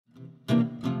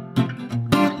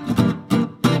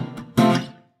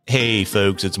Hey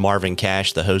folks, it's Marvin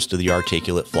Cash, the host of The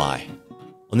Articulate Fly.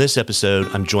 On this episode,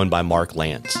 I'm joined by Mark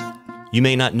Lance. You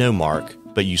may not know Mark,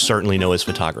 but you certainly know his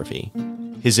photography.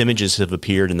 His images have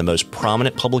appeared in the most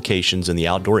prominent publications in the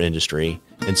outdoor industry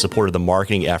in support of the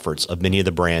marketing efforts of many of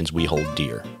the brands we hold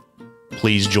dear.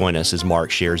 Please join us as Mark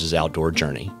shares his outdoor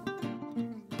journey.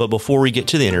 But before we get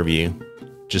to the interview,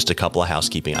 just a couple of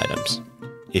housekeeping items.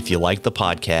 If you like the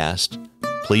podcast,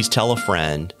 please tell a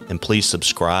friend, and please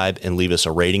subscribe and leave us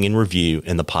a rating and review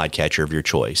in the podcatcher of your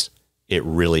choice. It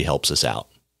really helps us out.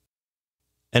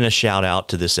 And a shout out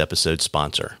to this episode's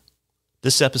sponsor.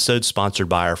 This episode's sponsored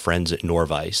by our friends at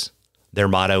Norvise. Their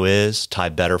motto is, tie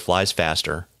better flies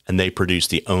faster, and they produce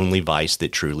the only vise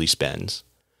that truly spins.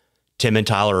 Tim and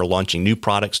Tyler are launching new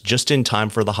products just in time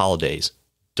for the holidays.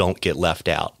 Don't get left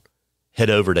out. Head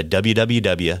over to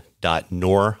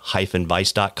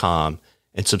www.nor-vice.com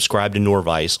and subscribe to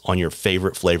Norvise on your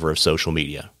favorite flavor of social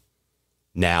media.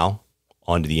 Now,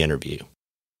 on to the interview.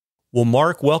 Well,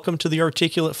 Mark, welcome to the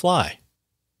Articulate Fly.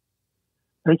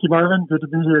 Thank you, Marvin. Good to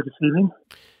be here this evening.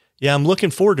 Yeah, I'm looking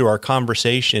forward to our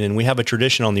conversation, and we have a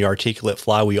tradition on the Articulate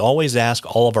Fly. We always ask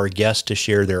all of our guests to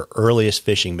share their earliest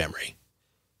fishing memory.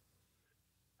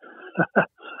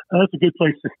 That's a good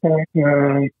place to start.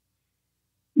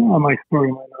 My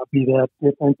story might not be that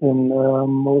different than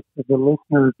most of the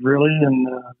listeners, really, and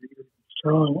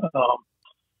strong.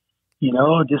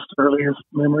 Just earliest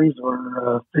memories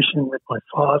were fishing with my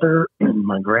father and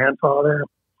my grandfather,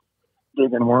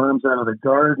 digging worms out of the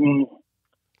garden,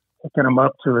 hooking them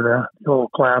up to the old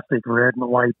classic red and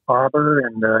white bobber,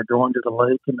 and going to the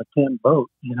lake in the tin boat,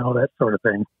 that sort of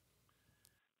thing.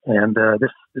 And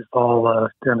this all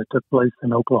kind of took place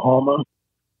in Oklahoma.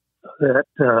 That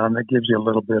gives you a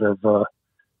little bit of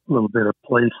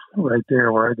place right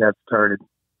there where I got started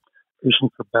fishing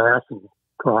for bass and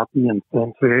crappie and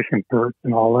sunfish and perch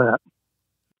and all that.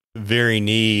 Very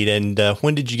neat. And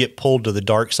when did you get pulled to the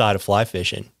dark side of fly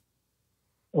fishing?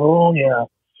 Oh yeah,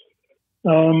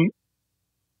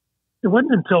 it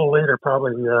wasn't until later,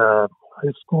 probably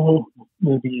high school,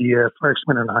 maybe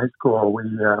freshman in high school.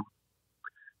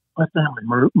 My family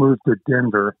moved to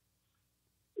Denver.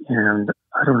 And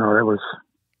I don't know, it was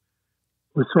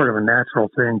sort of a natural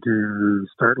thing to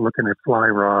start looking at fly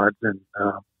rods. And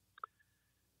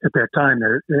at that time,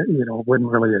 there, wasn't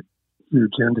really a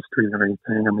huge industry or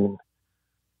anything. I mean,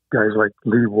 guys like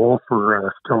Lee Wolf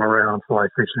were still around fly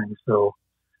fishing, so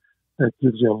that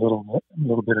gives you a little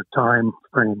bit of time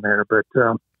frame there. But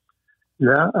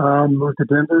moved to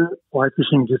Denver. Fly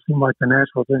fishing just seemed like the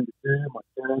natural thing to do. My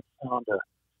dad found an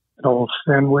old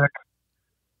Fenwick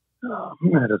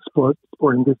at a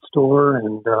sporting goods store,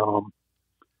 and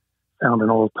found an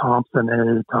old Thompson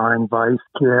A-Time Vice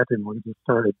kit, and we just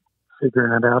started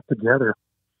figuring it out together.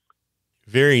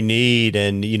 Very neat.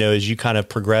 And, as you kind of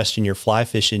progressed in your fly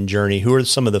fishing journey, who are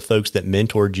some of the folks that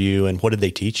mentored you, and what did they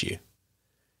teach you?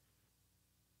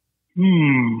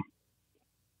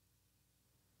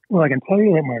 Well, I can tell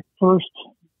you that my first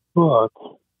book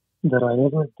that I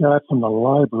ever got from the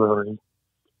library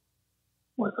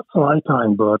was a fly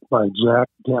time book by Jack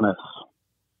Dennis,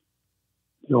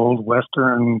 the old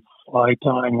Western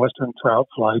Trout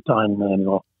Fly Time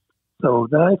manual. So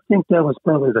I think that was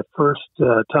probably the first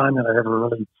time that I ever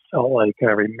really felt like I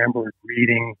remembered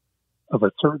reading of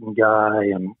a certain guy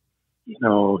and,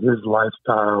 his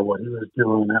lifestyle, what he was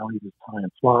doing, how he was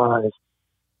tying flies,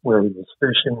 where he was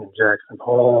fishing in Jackson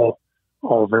Hole,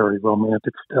 all very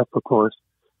romantic stuff, of course.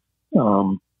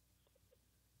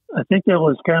 I think that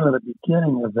was kind of the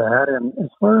beginning of that. And as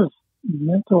far as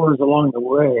mentors along the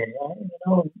way, I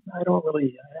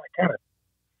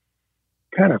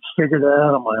kind of figured that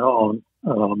out on my own.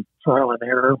 Trial and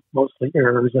error, mostly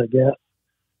errors, I guess.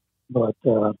 But,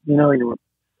 you would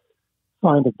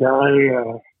find a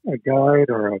guide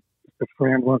or a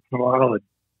friend once in a while that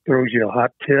throws you a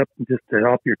hot tip just to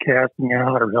help your casting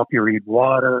out or help you read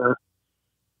water,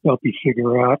 help you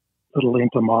figure out a little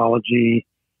entomology.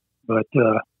 But,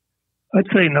 I'd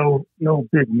say no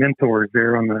big mentors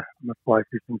there on the fly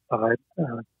fishing side.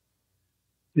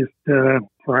 Just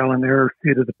trial and error,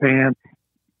 seat of the pants,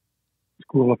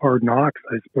 school of hard knocks,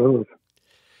 I suppose.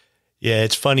 Yeah,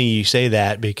 it's funny you say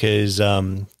that because,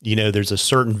 there's a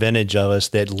certain vintage of us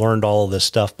that learned all of this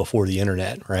stuff before the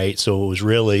internet, right? So it was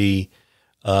really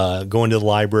going to the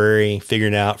library,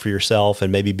 figuring it out for yourself,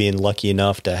 and maybe being lucky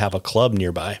enough to have a club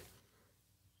nearby.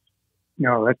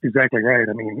 No, that's exactly right.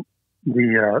 I mean,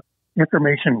 the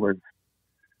information was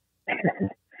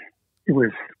it was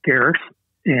scarce,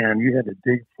 and you had to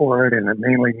dig for it, and it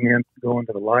mainly meant going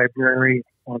to the library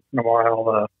once in a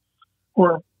while,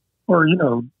 or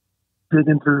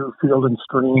digging through Field and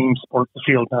Stream, Sports the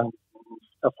Field magazines,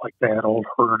 stuff like that, old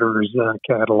herders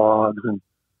catalogs, and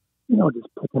just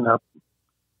picking up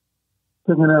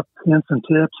hints and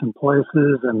tips and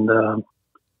places, and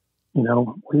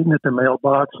waiting at the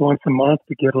mailbox once a month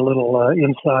to get a little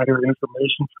insider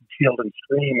information from Field and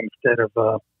Stream instead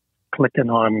of clicking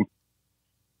on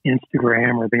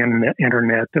Instagram or the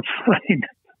internet to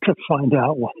find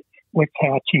out what's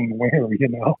hatching where.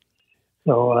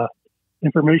 So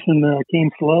information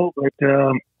came slow, but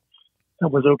that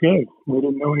was okay. We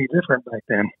didn't know any different back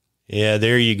then. Yeah,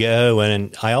 there you go.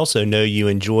 And I also know you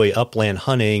enjoy upland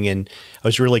hunting, and I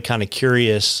was really kind of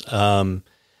curious, where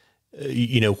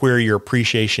your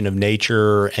appreciation of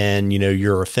nature and,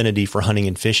 your affinity for hunting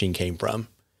and fishing came from.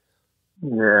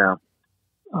 Yeah.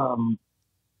 I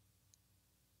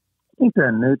think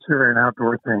that nature and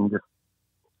outdoor thing just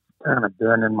kind of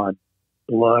been in my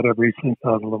blood ever since I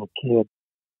was a little kid.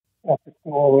 After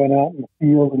school, I went out in the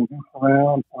field and goof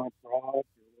around, find frogs or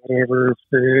whatever,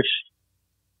 fish,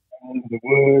 into the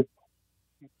woods,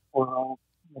 squirrels,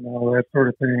 that sort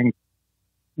of thing.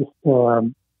 Just, I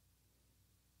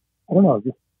don't know,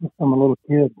 just from a little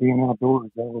kid being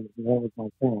outdoors, that was my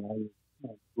thing. I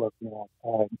loved being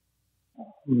outside.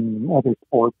 Other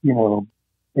sports,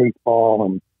 baseball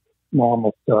and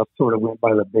normal stuff sort of went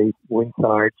by the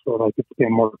wayside, so that I could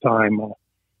spend more time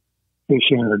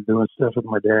fishing or doing stuff with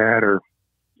my dad, or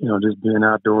just being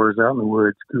outdoors out in the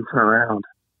woods goofing around.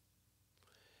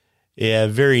 Yeah,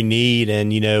 very neat.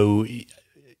 And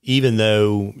even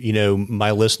though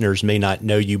my listeners may not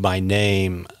know you by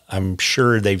name, I'm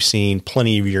sure they've seen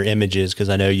plenty of your images, because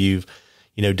I know you've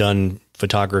done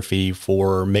photography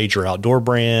for major outdoor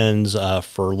brands,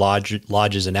 for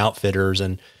lodges and outfitters.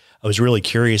 And I was really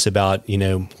curious about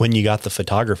when you got the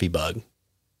photography bug.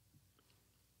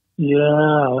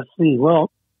 Yeah, let's see. Well,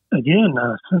 again,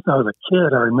 since I was a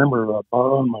kid, I remember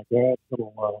borrowing my dad's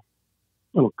little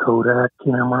Kodak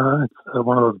camera. It's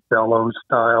one of those bellows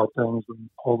style things where you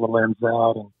pull the lens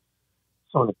out and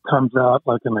sort of comes out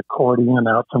like an accordion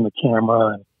out from the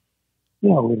camera. And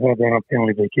we'd have that on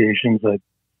family vacations. I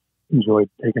enjoyed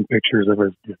taking pictures of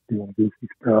us just doing goofy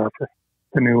stuff,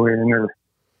 canoeing, or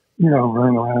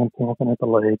running around camping at the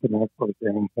lake and that sort of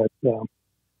thing. But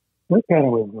that kind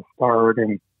of was the start.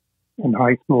 And in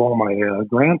high school, my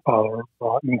grandfather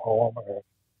brought me home a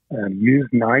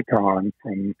used Nikon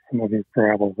from some of his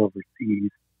travels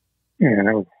overseas. And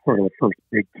that was sort of the first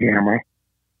big camera,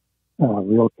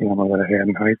 real camera that I had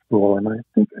in high school. And I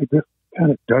think I just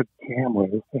kind of dug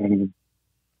cameras and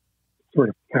sort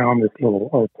of found this little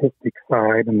artistic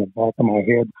side in the back of my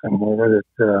head somewhere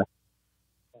that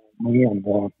me and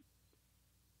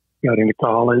got into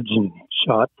college and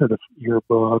shot for the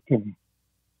yearbook, and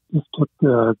just took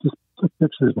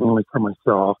pictures mainly for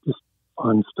myself, just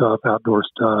fun stuff, outdoor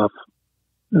stuff,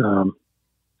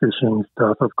 fishing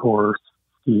stuff, of course,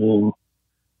 skiing,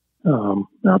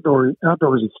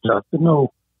 outdoorsy stuff, but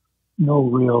no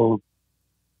real,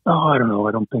 I don't know,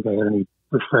 I don't think I had any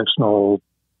professional,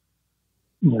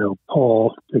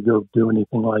 pull to go do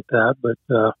anything like that, but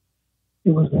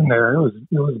it was in there.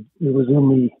 It was in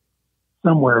me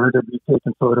somewhere to be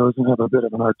taking photos and have a bit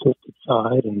of an artistic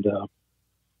side, and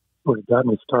sort of got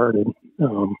me started.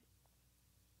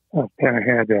 I've kind of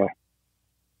had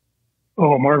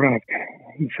more of a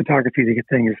photography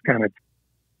thing is kind of,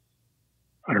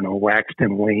 I don't know, waxed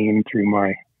and waned through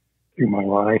my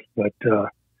life, but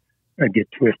I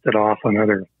get twisted off on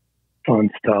other fun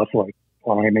stuff like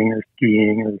climbing or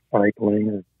skiing or cycling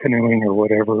or canoeing or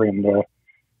whatever, and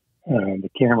the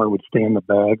camera would stay in the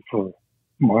bag for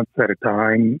months at a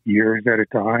time, years at a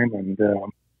time, and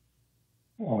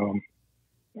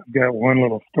I've got one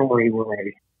little story where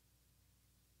I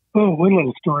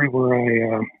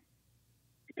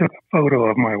took a photo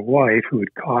of my wife who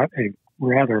had caught a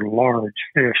rather large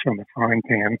fish on the frying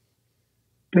pan.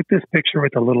 Took this picture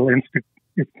with a little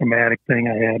Instamatic thing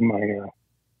I had in my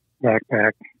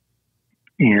backpack,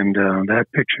 and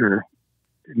that picture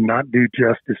did not do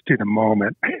justice to the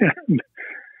moment. It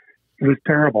was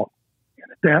terrible.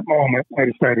 And at that moment, I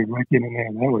decided right then and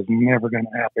there that was never going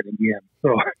to happen again.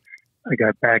 So I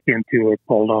got back into it,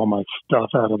 pulled all my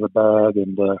stuff out of the bag,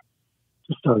 and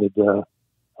just started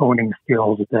honing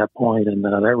skills at that point. And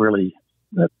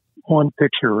that one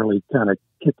picture really kind of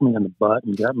kicked me in the butt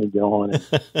and got me going. And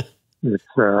it's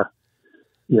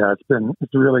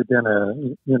really been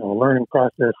a learning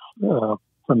process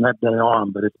from that day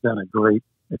on. But it's been a great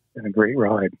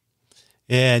ride.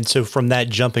 And so from that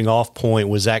jumping off point,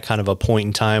 was that kind of a point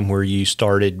in time where you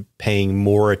started paying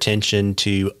more attention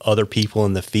to other people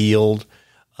in the field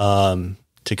to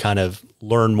kind of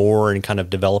learn more and kind of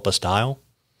develop a style?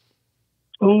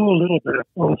 Oh, a little bit.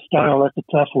 Well, style, that's a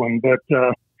tough one. But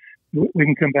we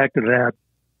can come back to that.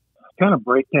 Kind of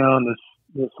break down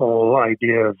this whole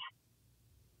idea of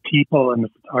people in the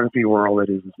photography world that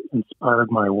has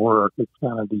inspired my work. It's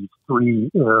kind of these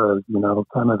three eras,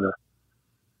 kind of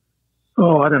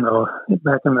I don't know,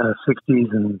 back in the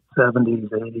 60s and 70s,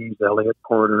 80s, Elliott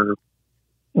Porter,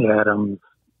 Adams,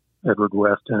 Edward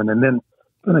Weston, and then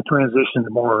kind of transitioned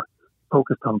to more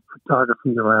focused on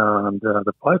photography around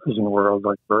the fly fishing world,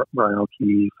 like Brian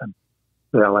O'Keefe and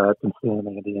Val Atkinson,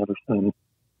 Andy Anderson.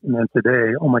 And then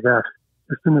today, oh my gosh,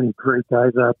 there's so many great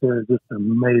guys out there, just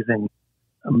amazing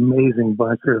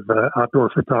bunch of outdoor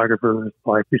photographers,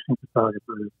 fly fishing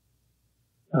photographers.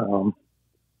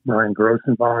 Brian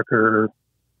Grossenbacher,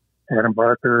 Adam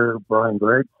Barker, Brian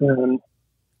Gregson,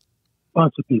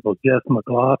 bunch of people. Jess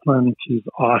McLaughlin, she's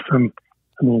awesome.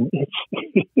 I mean,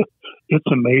 it's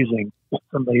amazing.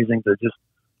 It's amazing to just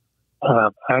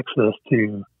have access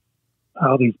to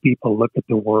how these people look at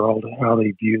the world, how they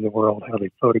view the world, how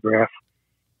they photograph.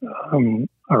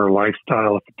 Our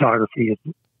lifestyle of photography is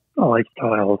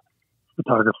lifestyle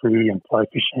photography and fly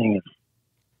fishing is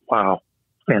wow,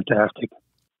 fantastic.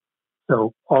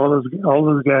 So all those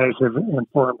guys have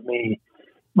informed me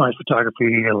my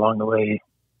photography along the way,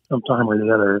 sometime or the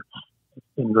other. It's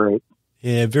been great.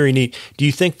 Yeah, very neat. Do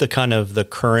you think the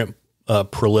current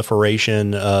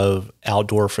proliferation of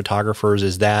outdoor photographers,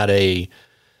 is that a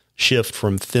shift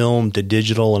from film to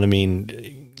digital? And I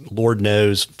mean, Lord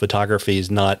knows photography is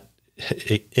not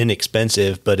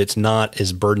inexpensive, but it's not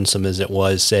as burdensome as it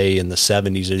was, say, in the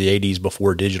 70s or the 80s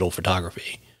before digital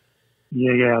photography.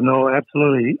 Yeah, no,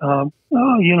 absolutely.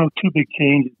 Two big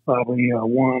changes probably.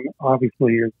 One,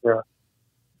 obviously, is sort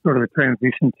of the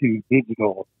transition to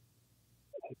digital.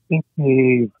 I think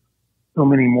there's so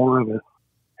many more of us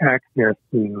access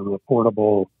to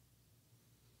affordable,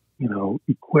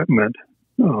 equipment.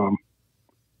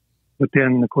 But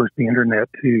then, of course, the internet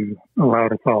too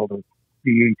allowed us all to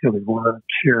see each other's work,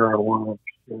 share our work,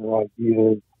 share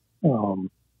ideas.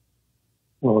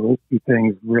 Those two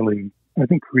things really, I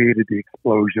think, created the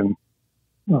explosion.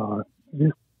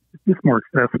 It's just more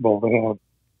accessible to have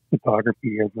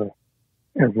photography as a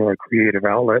creative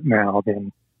outlet now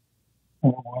than it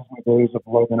was in the days of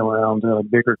lugging around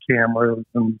bigger cameras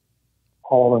and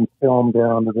hauling film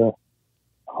down to the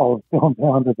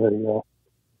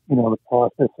the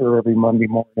processor every Monday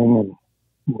morning and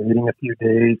waiting a few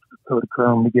days for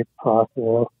Kodachrome to get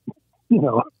processed.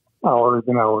 Hours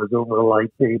and hours over a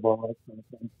light table. That kind of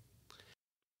thing.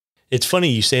 It's funny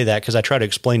you say that because I try to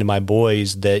explain to my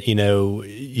boys that,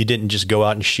 you didn't just go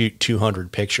out and shoot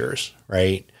 200 pictures,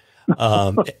 right?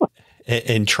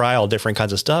 And try all different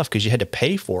kinds of stuff because you had to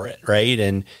pay for it, right?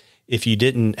 And if you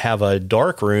didn't have a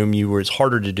dark room, it's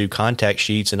harder to do contact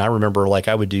sheets. And I remember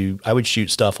I would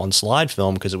shoot stuff on slide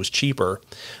film because it was cheaper.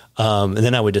 And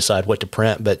then I would decide what to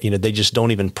print, but they just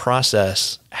don't even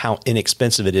process how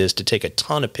inexpensive it is to take a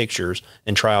ton of pictures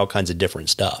and try all kinds of different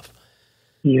stuff.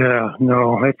 Yeah,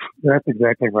 no, that's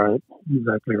exactly right.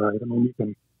 Exactly right. I mean, you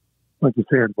can, like you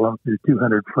said, blow through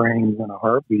 200 frames in a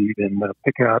heartbeat and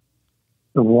pick out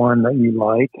the one that you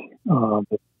like,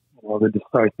 the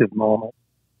decisive moment,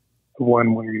 the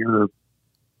one where your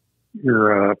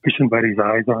fishing buddy's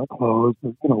eyes aren't closed,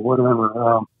 or,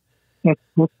 whatever. That's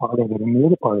part of it. And the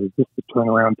other part is just the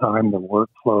turnaround time, the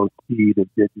workflow speed of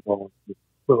digital is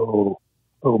so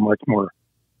much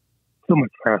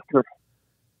faster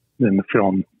than the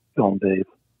film days.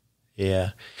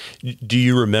 Yeah. Do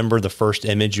you remember the first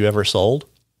image you ever sold?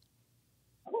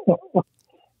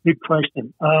 Good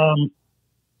question. I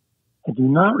do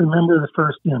not remember the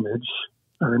first image.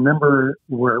 I remember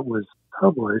where it was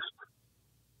published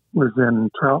was in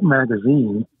Trout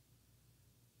Magazine,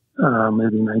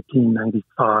 maybe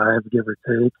 1995, give or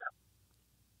take,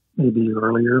 maybe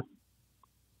earlier.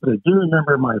 But I do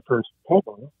remember my first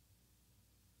cover.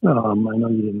 I know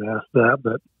you didn't ask that,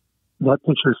 but that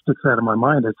picture sticks out of my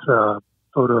mind. It's a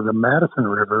photo of the Madison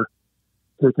River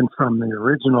taken from the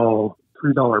original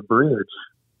 $3 bridge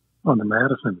on the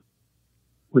Madison,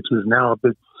 which is now a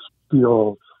big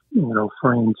steel,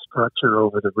 frame structure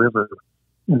over the river.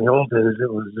 In the old days,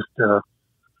 it was just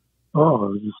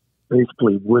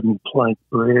basically wooden plank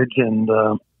bridge, and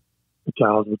the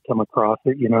cows would come across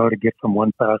it, to get from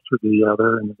one pasture to the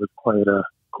other, and it was quite a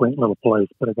quaint little place.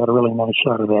 But I got a really nice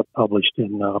shot of that published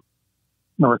in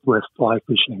Northwest Fly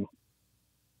Fishing.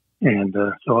 And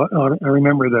so I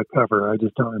remember the cover. I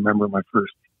just don't remember my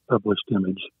first published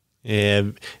image.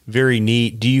 Yeah, very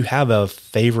neat. Do you have a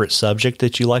favorite subject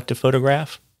that you like to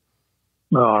photograph?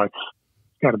 It's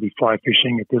got to be fly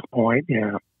fishing at this point.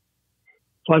 Yeah.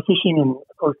 Fly fishing, and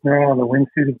of course now the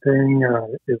wingsuiting thing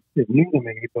is new to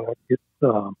me, but it's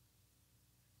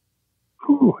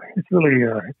It's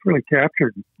really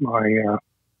captured my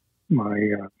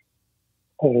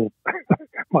whole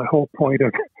my whole point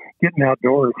of getting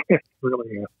outdoors. It's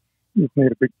really it's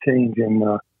made a big change in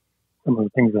some of the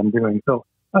things I'm doing. So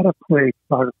I have played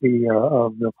photography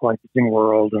of the fly fishing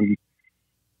world, and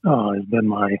has been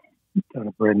my kind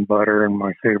of bread and butter and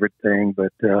my favorite thing.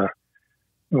 But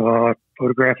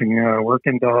photographing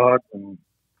working dogs and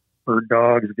bird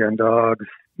dogs, gun dogs,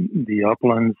 the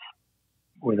uplands,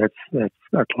 boy, that's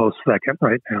a close second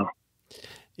right now.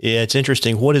 Yeah, it's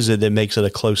interesting. What is it that makes it a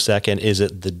close second? Is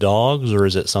it the dogs or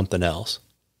is it something else?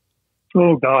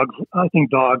 Oh, dogs. I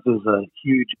think dogs is a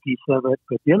huge piece of it.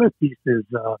 But the other piece is,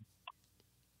 the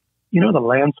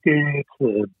landscapes,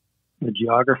 the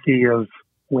geography of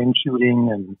wing shooting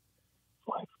and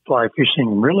fly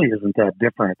fishing really isn't that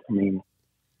different. I mean,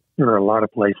 there are a lot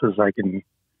of places I can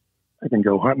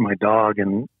go hunt my dog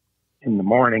in the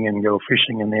morning and go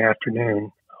fishing in the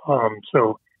afternoon.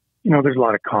 So, there's a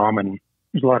lot of common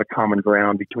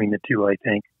ground between the two, I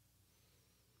think.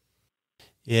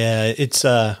 Yeah, it's,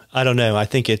 I don't know. I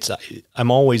think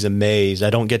I'm always amazed. I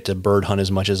don't get to bird hunt as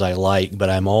much as I like, but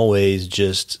I'm always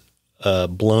just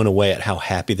blown away at how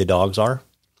happy the dogs are.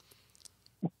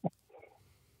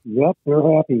 Yep, they're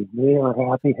happy. They are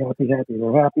happy.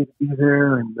 They're happy to be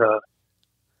there. And,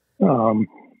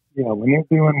 when they're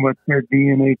doing what their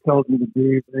DNA tells them to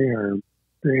do,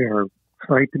 they are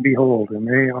sight to behold, and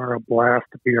they are a blast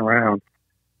to be around.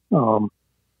 I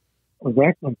was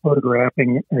actually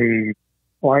photographing a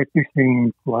fly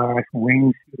fishing /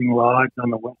 wing shooting lodge on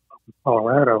the west coast of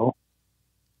Colorado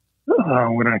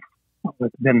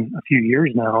it's been a few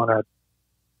years now, and I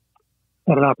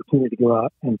had an opportunity to go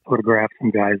out and photograph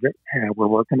some guys that were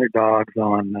working their dogs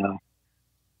on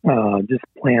just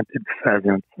planted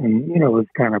pheasants. And, it was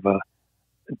kind of a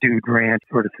dude ranch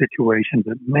sort of situation.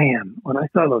 But, man, when I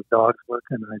saw those dogs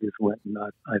working, I just went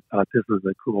nuts. I thought this was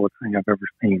the coolest thing I've ever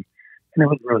seen. And it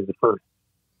was really the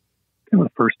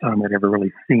first time I'd ever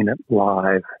really seen it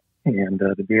live. And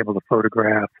to be able to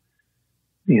photograph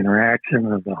the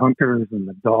interaction of the hunters and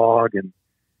the dog, and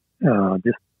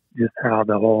just how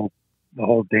the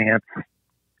whole dance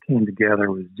came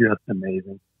together was just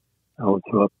amazing. So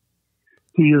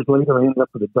 2 years later, I ended up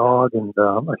with a dog and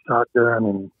a shotgun,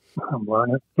 and I'm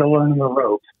still learning the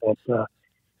ropes. But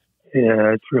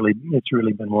yeah, it's really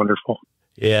been wonderful.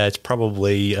 Yeah, it's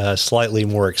probably slightly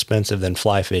more expensive than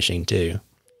fly fishing too.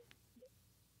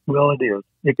 Well, it is.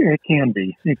 It can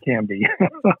be. It can be.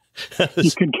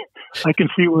 I can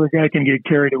see where a guy can get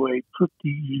carried away pretty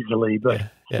easily, but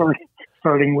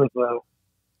starting with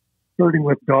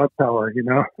dog power,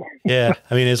 Yeah,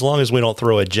 I mean, as long as we don't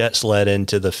throw a jet sled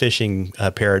into the fishing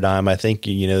paradigm, I think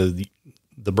the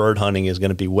bird hunting is going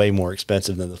to be way more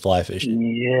expensive than the fly fishing.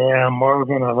 Yeah,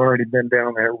 Marvin, I've already been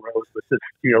down that road with the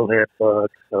steelhead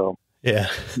bug. So yeah,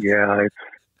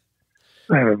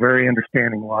 I have a very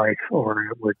understanding wife, or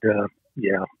it would,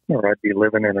 or I'd be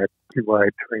living in a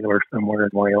 2-wide trailer somewhere in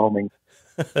Wyoming.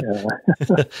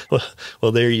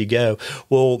 Well, there you go.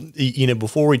 Well,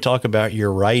 before we talk about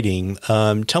your writing,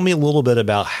 tell me a little bit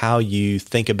about how you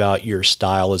think about your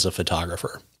style as a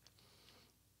photographer.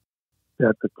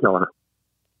 That's a killer.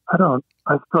 I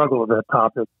struggle with that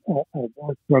topic.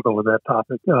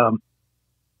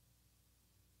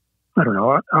 I don't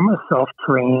know. I'm a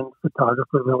self-trained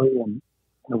photographer, really, and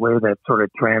in a way that sort of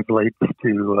translates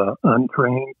to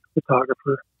untrained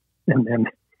photographer. And then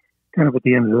kind of at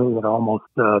the end of the day, it almost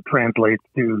translates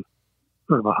to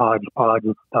sort of a hodgepodge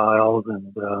of styles.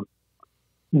 And,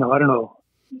 I don't know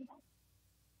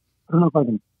if I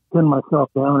can pin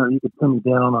myself down, or you could pin me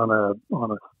down on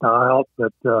a style,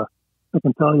 but I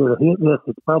can tell you that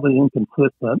it's probably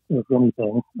inconsistent, if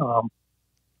anything.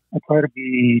 I try to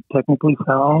be technically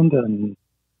sound and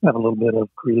have a little bit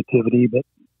of creativity, but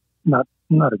not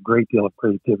a great deal of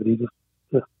creativity.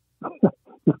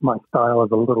 Just my style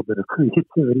is a little bit of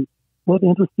creativity. What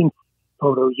interesting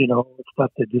photos,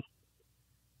 stuff that just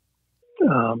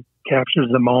captures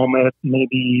the moment.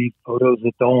 Maybe photos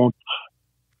that don't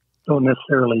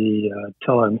necessarily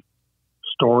tell a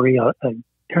story. I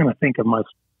kind of think of my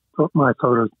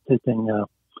photos taking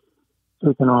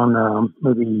on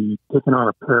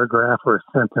a paragraph or a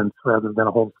sentence rather than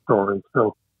a whole story.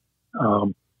 So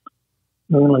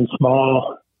mainly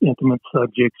small, intimate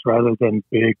subjects rather than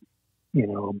big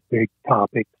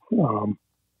topics.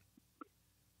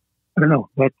 I don't know.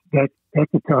 That's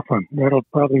a tough one. That'll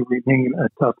probably remain a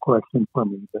tough question for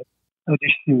me. But I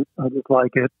just shoot. I just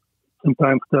like it.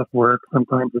 Sometimes stuff works.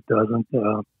 Sometimes it doesn't.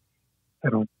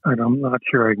 I'm not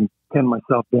sure I can pin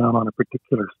myself down on a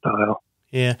particular style.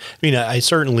 Yeah. I mean, I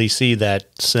certainly see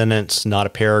that sentence, not a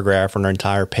paragraph or an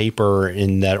entire paper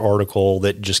in that article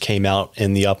that just came out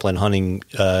in the Upland Hunting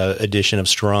edition of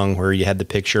Strung, where you had the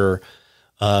picture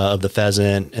of the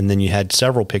pheasant. And then you had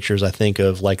several pictures, I think,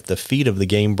 of like the feet of the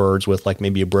game birds with like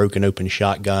maybe a broken open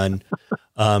shotgun.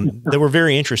 That were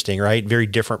very interesting, right? Very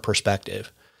different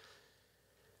perspective.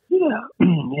 Yeah.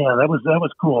 Yeah, that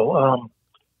was cool.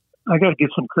 I got to give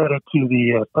some credit to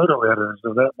the photo editors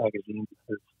of that magazine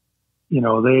because,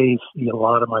 they see a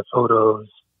lot of my photos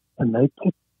and they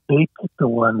pick the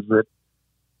ones that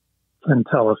can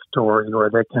tell a story or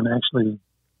that can actually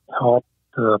help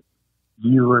the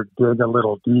viewer dig a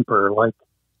little deeper. Like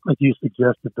you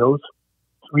suggested, those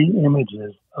 3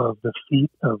 images of the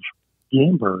feet of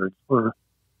game birds were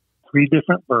 3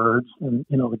 different birds. And,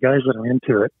 the guys that are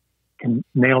into it can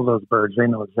nail those birds. They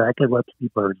know exactly what 3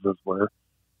 birds those were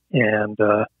and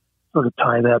sort of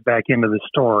tie that back into the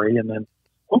story. And then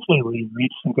hopefully we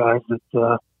reach some guys that do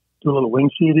a little wing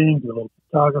shooting, do a little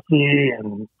photography,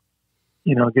 and,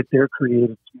 get their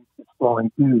creative juices flowing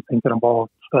too, thinking of all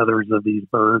the feathers of these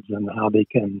birds and how they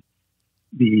can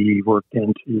be worked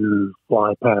into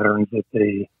fly patterns that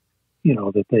they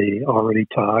already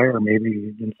tie, or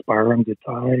maybe inspire them to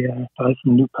tie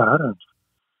some new patterns.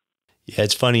 Yeah,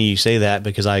 it's funny you say that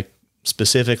because I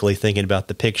specifically thinking about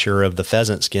the picture of the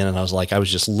pheasant skin. And I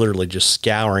was just literally just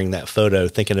scouring that photo,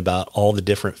 thinking about all the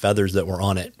different feathers that were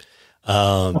on it,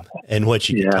 and what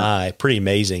you could tie. Pretty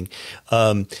amazing.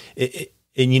 And,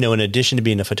 in addition to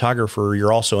being a photographer,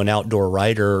 you're also an outdoor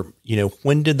writer.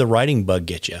 When did the writing bug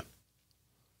get you?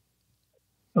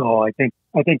 Oh, I think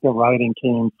the writing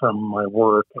came from my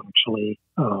work, actually,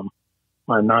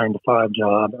 my 9-to-5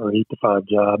 job or 8-to-5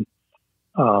 job.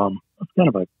 It's kind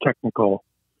of a technical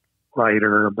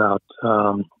writer about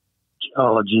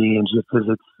geology and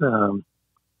geophysics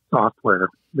software,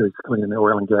 basically in the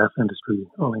oil and gas industry,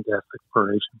 oil and gas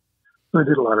exploration. So I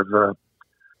did a lot of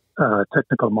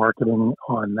technical marketing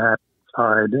on that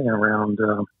side and around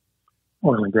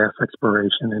oil and gas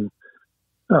exploration, and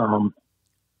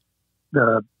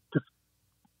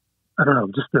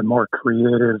just the more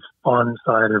creative, fun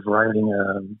side of writing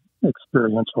an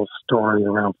experiential story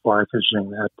around fly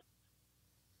fishing.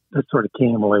 That sort of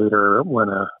came later when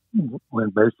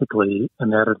basically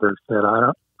an editor said,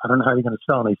 I don't know how you're going to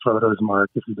sell any photos, Mark,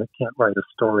 if you can't write a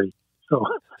story. So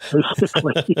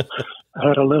basically, I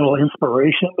had a little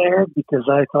inspiration there because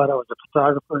I thought I was a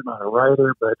photographer, not a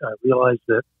writer, but I realized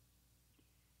that,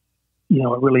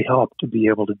 it really helped to be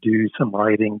able to do some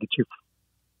writing,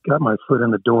 got my foot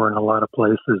in the door in a lot of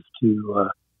places to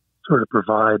sort of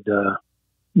provide, a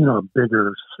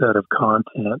bigger set of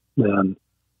content than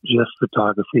just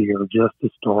photography or just a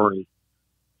story.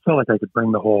 I felt like I could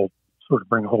bring a whole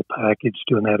package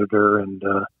to an editor, and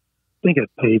I think it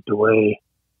paved the way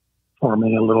for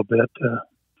me a little bit to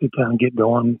kind of get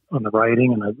going on the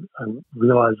writing. And I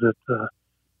realized that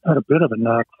I had a bit of a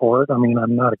knack for it. I mean,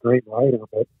 I'm not a great writer,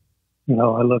 but,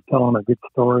 I love telling a good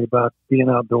story about being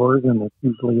outdoors, and it's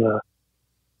usually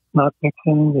not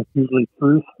fiction. It's usually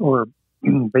truth or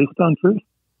based on truth,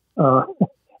 on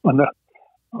the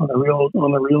real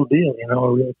deal,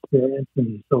 a real experience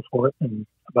and so forth, and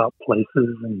about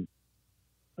places and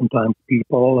sometimes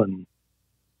people and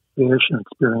fish and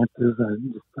experiences, and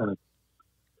it just kind of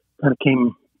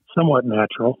came somewhat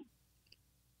natural.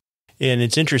 And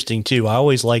it's interesting too. I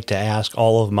always like to ask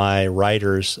all of my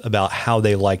writers about how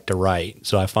they like to write.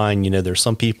 So I find, there's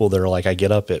some people that are like, I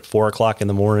get up at 4:00 in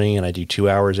the morning and I do 2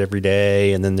 hours every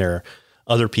day. And then there are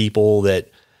other people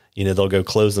that, they'll go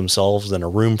close themselves in a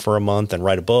room for a month and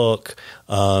write a book.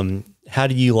 How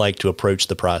do you like to approach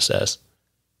the process?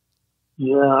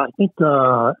 Yeah, I think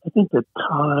the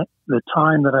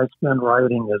time that I spend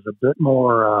writing is a bit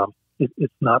more,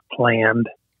 it's not planned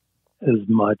as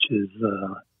much as,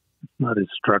 it's not as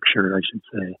structured, I should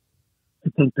say. I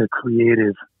think the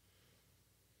creative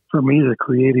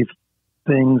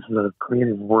things, the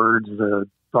creative words, the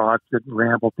thoughts that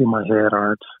ramble through my head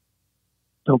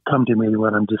don't come to me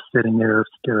when I'm just sitting there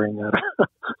staring at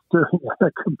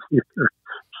a computer.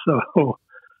 So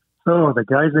the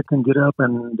guys that can get up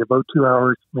and devote 2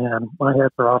 hours, man, my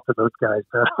hats are off to those guys.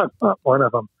 I'm not one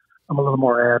of them. I'm a little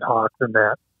more ad hoc than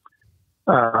that.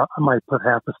 I might put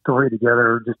half a story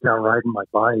together just out riding my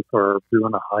bike or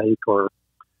doing a hike, or,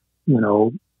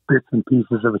 bits and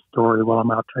pieces of a story while I'm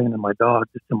out training my dog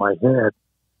just in my head.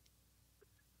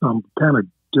 I'm kind of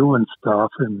doing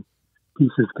stuff and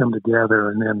pieces come together,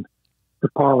 and then the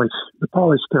polish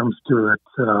comes to it,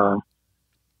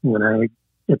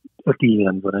 at the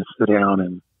end when I sit down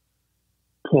and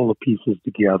pull the pieces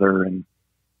together. And,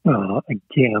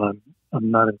 again,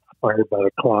 I'm not inspired by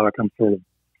the clock. I'm sort of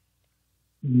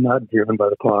not driven by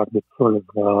the clock, but sort of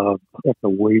have to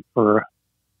wait for a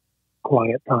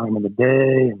quiet time in the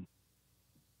day. And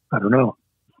I don't know,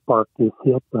 spark just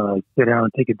hit. I sit down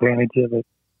and take advantage of it,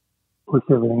 push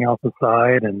everything else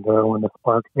aside, and when the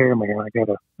spark's there, man, I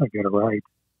gotta write.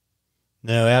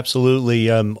 No,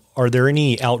 absolutely. Are there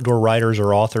any outdoor writers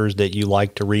or authors that you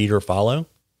like to read or follow?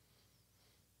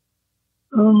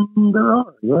 There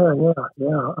are,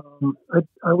 yeah.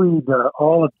 I read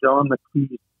all of John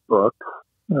McPhee's books.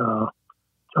 John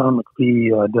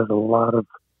McPhee does a lot of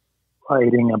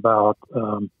writing about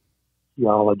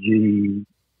theology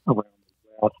around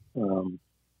the West,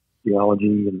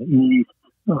 theology in the East.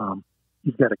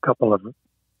 He's got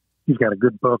a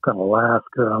good book on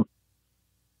Alaska.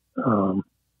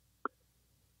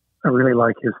 I really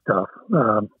like his stuff.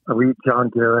 I read John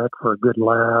Garrett for a good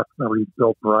laugh. I read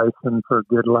Bill Bryson for a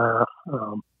good laugh.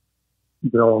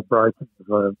 Bill Bryson is,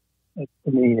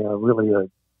 to me, a really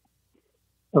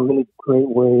great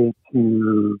way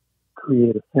to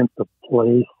create a sense of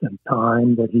place and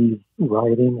time that he's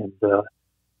writing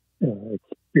and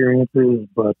experiences.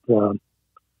 But,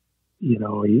 he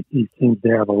seems to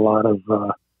have a lot of,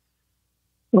 I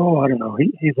don't know.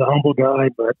 He's a humble guy,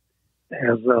 but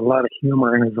has a lot of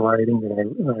humor in his writing that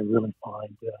I really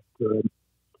find good.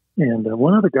 And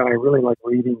one other guy I really like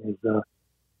reading is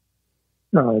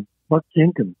Mark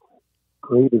Jenkins,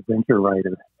 great adventure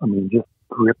writer. I mean, just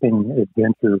gripping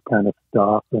adventure kind of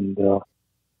stuff, and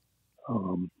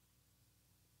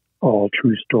all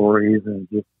true stories and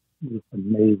just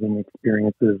amazing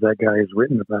experiences that guy has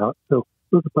written about. So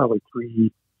those are probably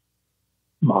three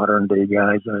modern day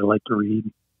guys that I like to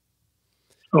read.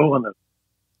 Oh,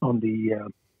 on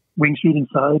the wing shooting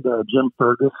side, Jim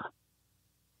Fergus,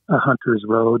 Hunter's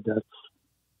Road.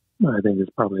 I think is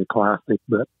probably a classic,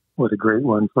 but what a great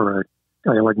one for a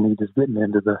guy like me just getting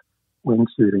into the wing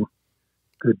shooting.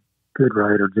 Good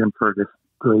writer, Jim Fergus.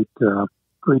 Great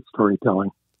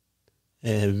storytelling.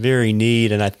 Very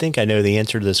neat. And I think I know the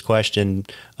answer to this question,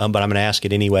 but I'm going to ask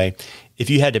it anyway. If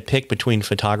you had to pick between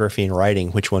photography and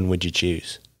writing, which one would you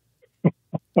choose?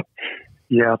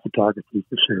 Yeah, photography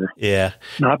for sure. Yeah.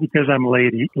 Not because I'm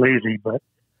lazy, but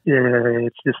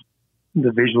it's just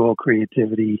the visual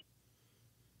creativity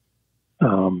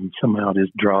somehow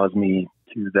just draws me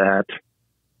to that.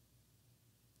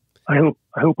 I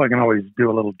hope I can always do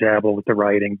a little dabble with the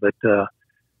writing, but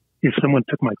if someone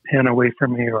took my pen away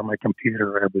from me or my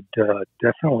computer, I would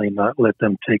definitely not let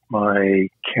them take my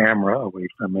camera away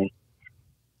from me.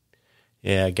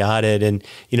 Yeah, got it. And,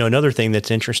 another thing that's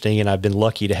interesting, and I've been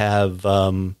lucky to have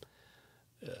a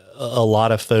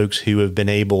lot of folks who have been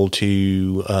able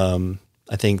to,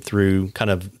 I think through kind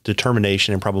of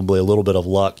determination and probably a little bit of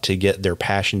luck to get their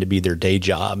passion to be their day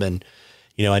job. And,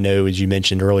 I know, as you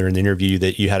mentioned earlier in the interview,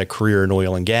 that you had a career in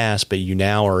oil and gas, but you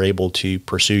now are able to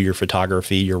pursue your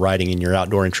photography, your writing, and your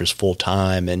outdoor interests full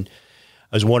time. And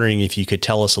I was wondering if you could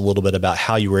tell us a little bit about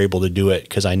how you were able to do it,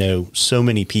 because I know so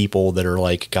many people that are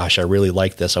like, gosh, I really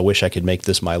like this. I wish I could make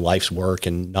this my life's work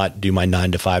and not do my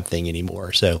 9-to-5 thing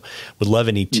anymore. So would love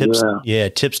any tips,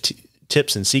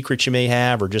 tips and secrets you may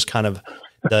have, or just kind of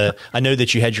I know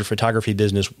that you had your photography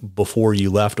business before you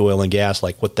left oil and gas,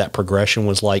 like what that progression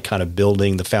was like, kind of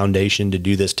building the foundation to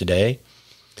do this today.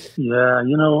 Yeah.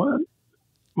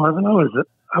 Marvin,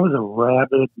 I was a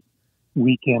rabid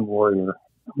weekend warrior.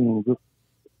 I mean,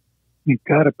 you've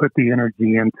got to put the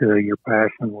energy into your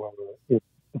passion, whether it's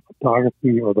the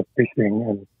photography or the fishing.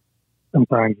 And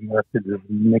sometimes you have to just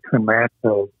mix and match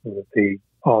those so that they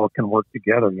all can work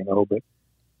together, but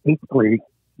basically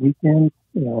weekends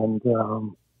and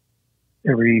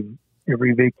every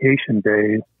vacation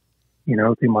day,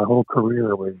 through my whole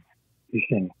career was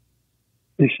fishing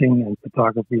and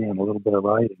photography and a little bit of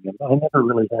writing. And I never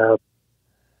really had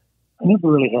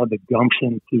the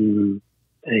gumption to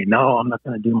say, no, I'm not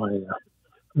going to do my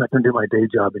day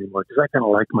job anymore, because I kind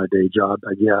of liked my day job.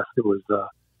 I guess it was,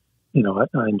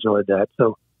 I enjoyed that.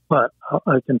 So, but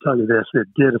I can tell you this: it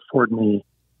did afford me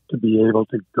to be able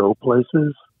to go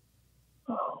places.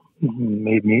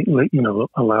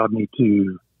 Allowed me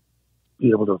to be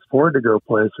able to afford to go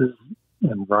places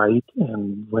and write.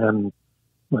 And when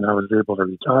I was able to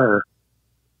retire,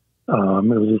 it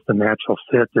was just a natural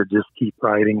fit to just keep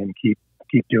writing and keep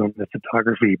doing the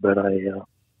photography. But I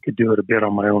could do it a bit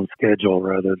on my own schedule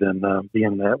rather than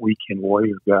being that weekend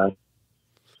warrior guy.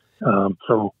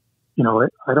 So,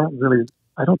 I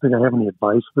don't think I have any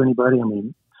advice for anybody. I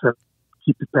mean, except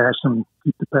keep the passion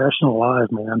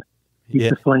alive, man. Keep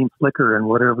the flame flicker, and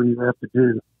whatever you have to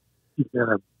do. You got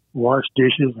to wash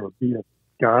dishes or be a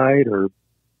guide or,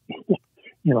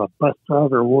 a bus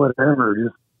driver or whatever.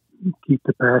 Just keep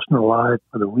the passion alive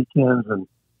for the weekends and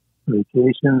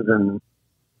vacations, and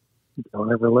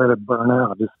don't ever let it burn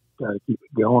out. Just got to keep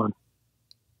it going.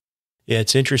 Yeah,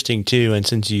 it's interesting too. And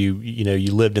since you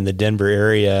lived in the Denver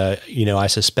area, I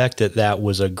suspect that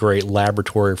was a great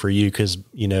laboratory for you because,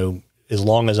 as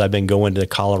long as I've been going to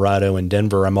Colorado and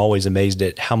Denver, I'm always amazed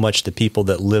at how much the people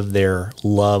that live there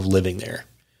love living there.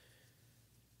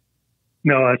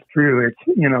 No, that's true. It's,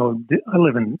 I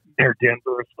live near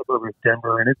Denver, a suburb of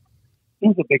Denver, and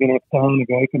it's a big enough town a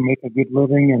guy can make a good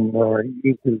living and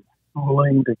use his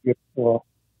schooling to get a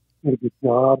good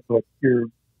job, but you're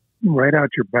right out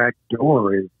your back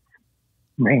door is,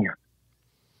 man,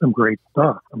 some great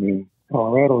stuff. I mean,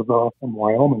 Colorado's awesome.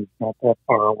 Wyoming's not that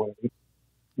far away.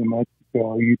 New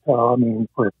Mexico, Utah. I mean,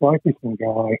 for a fly fishing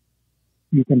guy,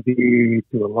 you can be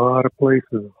to a lot of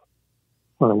places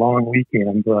for a long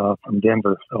weekend from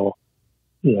Denver. So,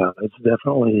 yeah, it's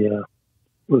definitely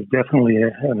was definitely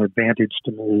an advantage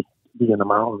to me to be in the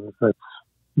mountains. That's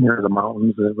near the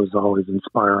mountains. It was always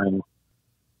inspiring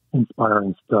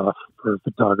stuff for a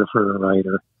photographer or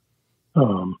writer.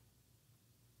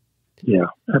 Yeah,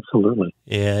 absolutely.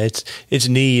 Yeah, it's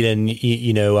neat. And,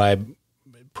 I,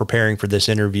 preparing for this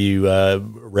interview,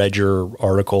 read your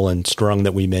article and Strung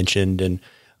that we mentioned, and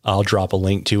I'll drop a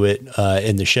link to it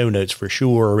in the show notes for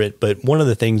sure. But one of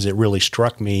the things that really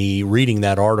struck me reading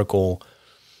that article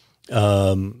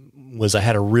was I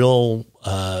had a real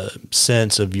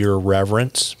sense of your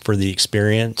reverence for the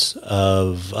experience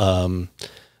of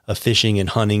fishing and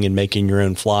hunting and making your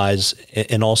own flies,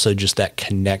 and also just that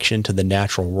connection to the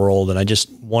natural world. And I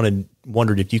just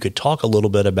wondered if you could talk a little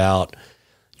bit about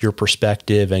your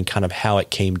perspective and kind of how it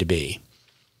came to be.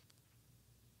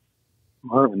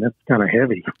 Marvin, that's kind of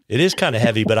heavy. It is kind of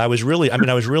heavy, but I was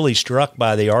really struck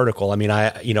by the article. I mean,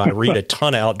 I read a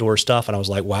ton of outdoor stuff and I was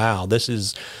like, wow, this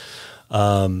is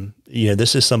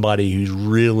somebody who's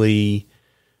really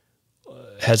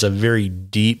has a very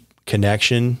deep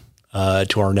connection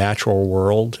to our natural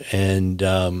world and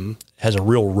has a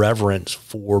real reverence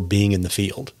for being in the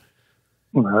field.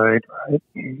 Right.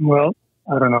 Well,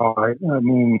 I don't know. I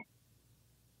mean,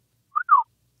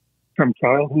 from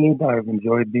childhood, I've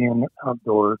enjoyed being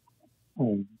outdoors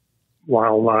and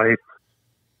wildlife,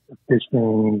 the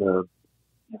fishing,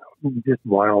 just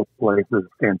wild life is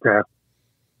fantastic.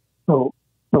 So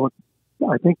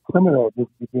I think some of that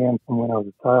just began from when I was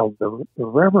a child. The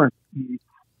reverence piece,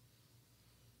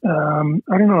 I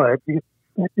don't know.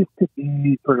 That just could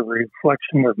be sort of a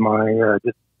reflection of my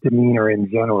just demeanor in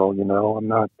general.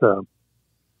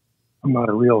 I'm not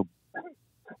a real.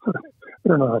 I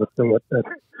don't know how to say it, but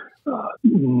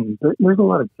there's a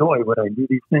lot of joy when I do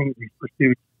these things, these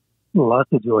pursuits.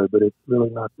 Lots of joy, but it's really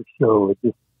not the show. It's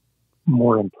just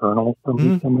more internal for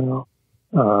me somehow.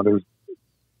 There's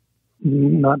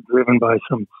not driven by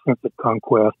some sense of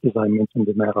conquest, as I mentioned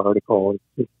in that article.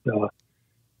 It's just,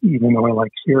 even though I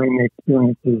like sharing the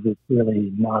experiences, it's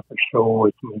really not the show.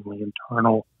 It's mainly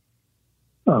internal.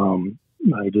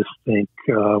 I just think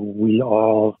we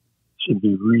all should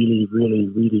be really, really,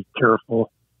 really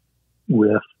careful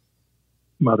with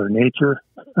Mother Nature.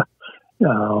 I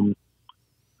don't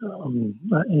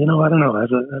know.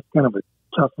 That's kind of a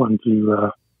tough one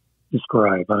to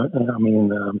describe. I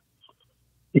mean,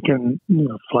 it can,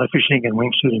 fly fishing and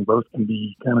wing shooting both can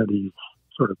be kind of these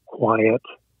sort of quiet,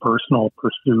 personal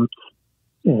pursuits,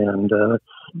 and that's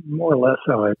more or less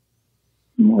how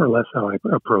I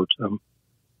approach them.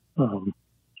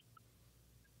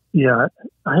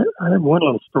 I have one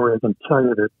little story I can tell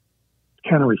you that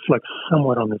kind of reflects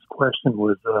somewhat on this question.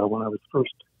 Was when I was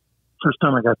first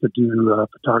time I got to do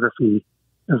photography,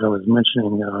 as I was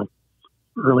mentioning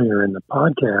earlier in the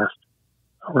podcast,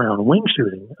 around wing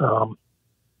shooting.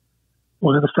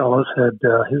 One of the fellows had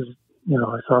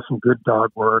I saw some good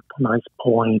dog work, nice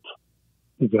point.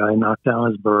 The guy knocked down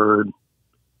his bird.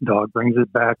 Dog brings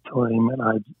it back to him, and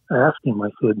I asked him. I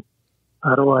said,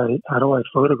 "How do I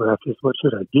photograph this? What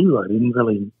should I do?" I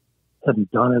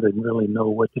hadn't done it. I didn't really know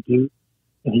what to do.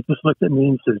 And he just looked at me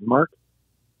and said, "Mark,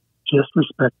 just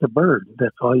respect the bird.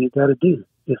 That's all you got to do.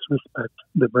 Just respect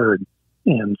the bird."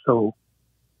 And so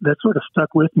that sort of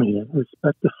stuck with me.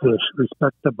 Respect the fish,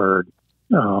 respect the bird.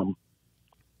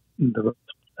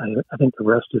 I think the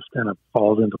rest just kind of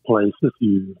falls into place if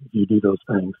you do those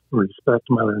things. Respect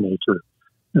Mother Nature.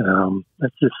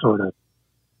 That's just sort of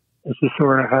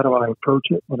how do I approach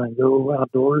it when I go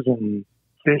outdoors and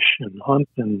fish and hunt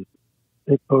and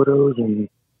take photos. And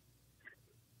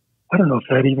I don't know if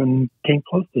that even came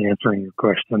close to answering your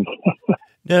question.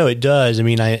 No, it does. I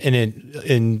mean,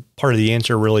 and part of the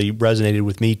answer really resonated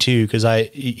with me too, because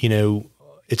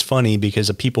it's funny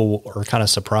because people are kind of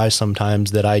surprised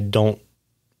sometimes that I don't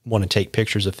want to take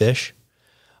pictures of fish.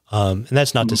 And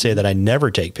that's not to say that I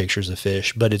never take pictures of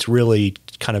fish, but it's really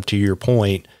kind of to your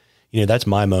point, that's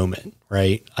my moment,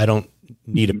 right? I don't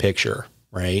need a picture,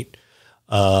 right?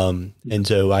 And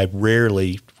so I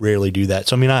rarely do that.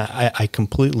 So, I mean, I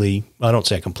don't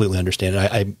say I completely understand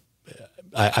it.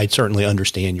 I certainly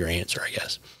understand your answer, I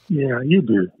guess. Yeah, you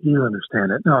do. You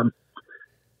understand it.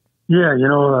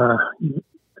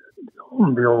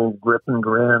 The old grip and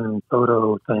grin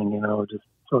photo thing, just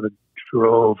sort of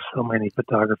drove so many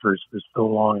photographers for so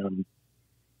long.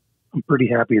 I'm pretty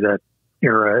happy that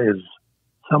era is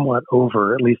somewhat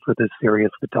over, at least with the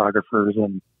serious photographers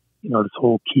and, this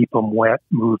whole keep them wet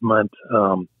movement.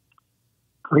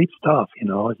 Great stuff,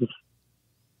 it's just,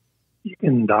 you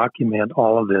can document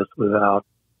all of this without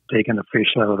taking a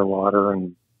fish out of the water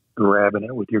and grabbing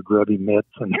it with your grubby mitts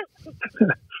and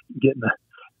getting a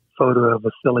photo of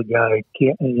a silly guy,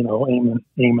 aiming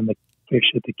the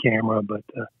fish at the camera. But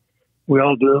we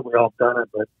all do it. We all done it.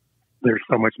 But there's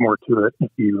so much more to it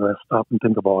if you stop and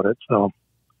think about it. So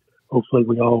hopefully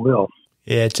we all will.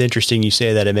 Yeah, it's interesting you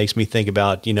say that. It makes me think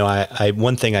about,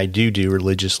 one thing I do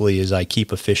religiously is I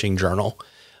keep a fishing journal.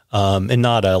 And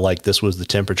not like this was the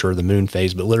temperature of the moon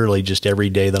phase, but literally just every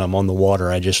day that I'm on the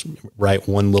water, I just write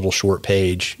one little short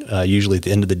page, usually at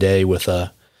the end of the day with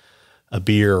a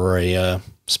beer or a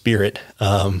spirit,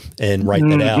 and write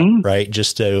that out, right?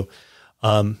 Just so,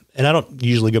 and I don't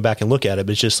usually go back and look at it,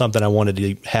 but it's just something I wanted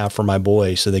to have for my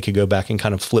boys so they could go back and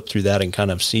kind of flip through that and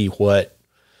kind of see what,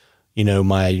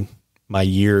 my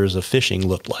years of fishing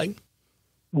looked like.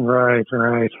 Right.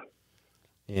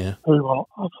 Yeah. Hey, well,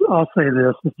 I'll say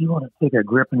this. If you want to take a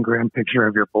grip and grin picture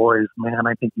of your boys, man,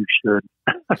 I think you should.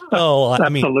 Oh,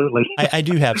 absolutely. I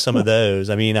do have some of those.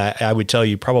 I mean, I would tell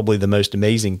you probably the most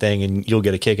amazing thing, and you'll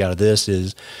get a kick out of this,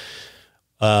 is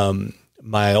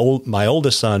my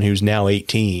oldest son, who's now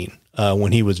 18,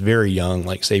 when he was very young,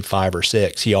 like say 5 or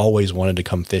 6, he always wanted to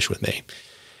come fish with me.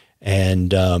 And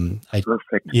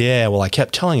Perfect. I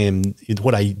kept telling him,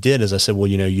 what I did is I said, well,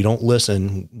 you don't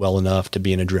listen well enough to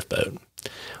be in a drift boat.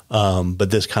 But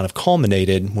this kind of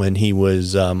culminated when he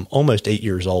was almost 8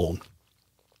 years old.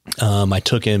 I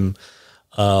took him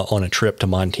on a trip to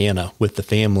Montana with the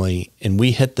family, and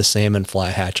we hit the salmon fly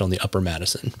hatch on the Upper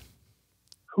Madison.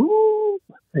 Ooh,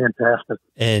 fantastic.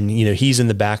 And, he's in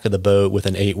the back of the boat with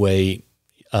an 8-weight,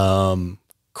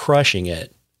 crushing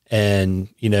it. And,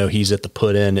 he's at the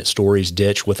put in at Story's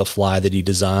Ditch with a fly that he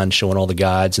designed, showing all the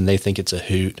guides, and they think it's a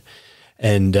hoot.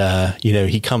 And,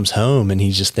 he comes home and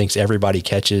he just thinks everybody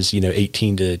catches,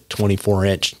 18 to 24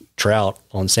 inch trout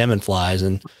on salmon flies.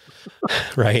 And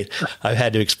right. I've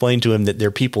had to explain to him that there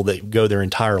are people that go their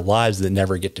entire lives that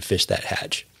never get to fish that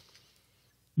hatch.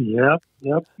 Yep.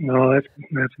 No,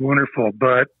 that's wonderful.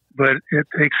 But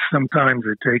sometimes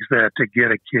it takes that to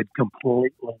get a kid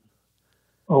completely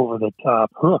over the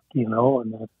top hook,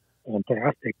 and that's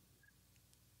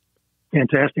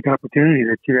fantastic opportunity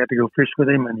that you had to go fish with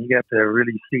him, and he got to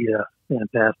really see a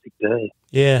fantastic day.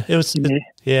 Yeah, it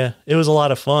was a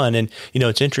lot of fun. And,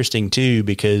 it's interesting too,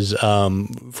 because,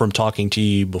 from talking to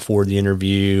you before the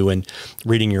interview and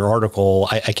reading your article,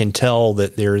 I can tell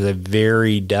that there's a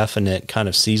very definite kind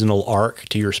of seasonal arc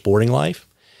to your sporting life.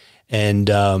 And,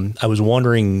 I was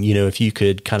wondering, if you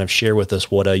could kind of share with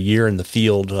us what a year in the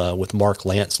field, with Mark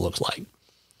Lantz looks like.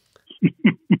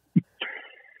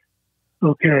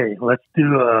 Okay, let's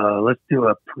do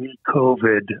a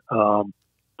pre-COVID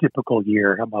typical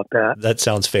year. How about that? That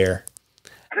sounds fair.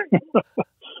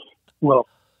 Well,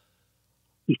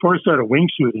 before I started wing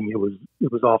shooting,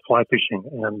 it was all fly fishing,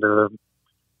 and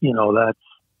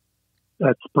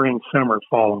that's spring, summer,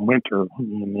 fall, and winter. I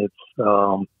mean,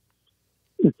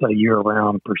 it's a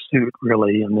year-round pursuit,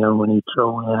 really. And then when you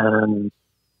throw in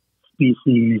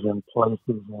species and places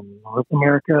in North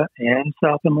America and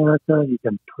South America, you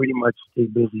can pretty much stay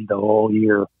busy the whole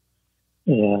year.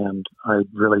 And I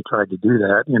really tried to do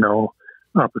that,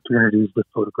 opportunities to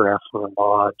photograph for a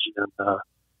lodge and,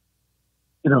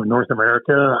 North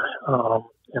America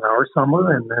in our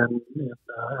summer, and then in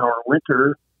our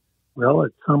winter, well,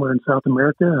 it's summer in South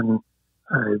America, and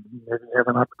I maybe have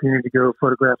an opportunity to go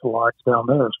photograph a lodge down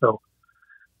there. So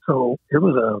it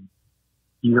was a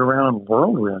year-round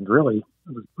whirlwind, really.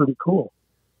 It was pretty cool.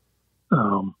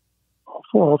 For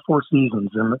all 4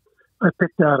 seasons. And I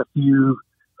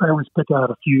always pick out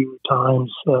a few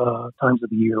times of the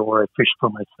year where I fish for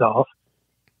myself.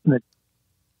 And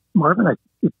Marvin,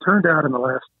 it turned out in the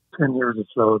last 10 years or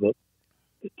so that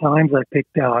the times I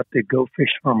picked out to go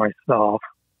fish for myself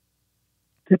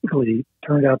typically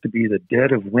turned out to be the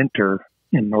dead of winter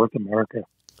in North America.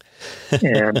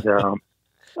 And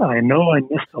I know I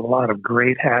missed a lot of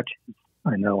great hatches.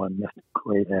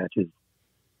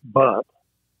 But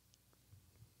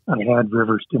I had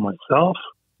rivers to myself,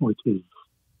 which is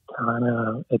kind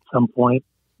of at some point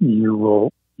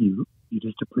you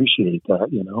just appreciate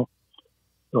that, you know.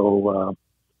 So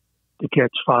to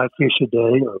catch 5 fish a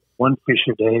day or 1 fish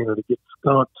a day, or to get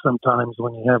skunked sometimes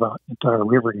when you have an entire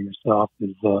river to yourself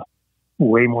is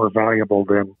way more valuable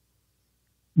than,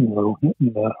 you know,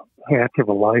 hitting the hatch of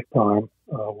a lifetime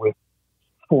with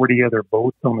 40 other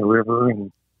boats on the river,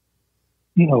 and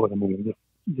you know what I mean,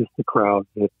 just the crowds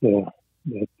that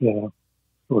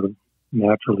sort of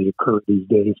naturally occur these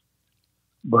days.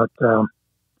 But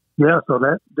yeah, so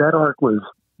that arc was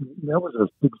a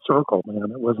big circle,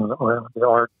 man. It wasn't the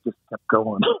arc just kept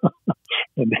going,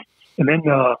 and then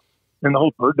the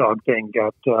whole bird dog thing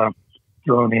got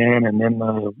thrown in, and then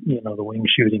the wing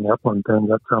shooting upland thing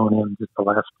got thrown in just the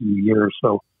last few years.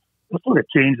 So that sort of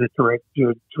changed the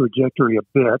trajectory a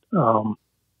bit.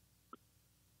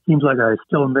 Seems like I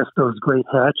still miss those great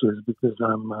hatches because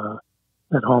I'm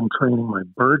at home training my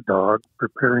bird dog,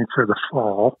 preparing for the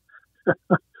fall.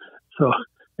 So,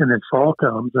 and then fall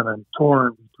comes, and I'm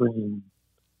torn between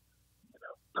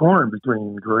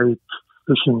great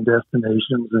fishing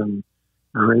destinations and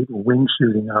great wing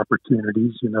shooting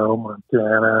opportunities. You know,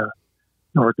 Montana,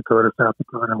 North Dakota, South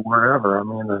Dakota, wherever. I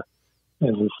mean, as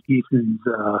the species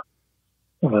kind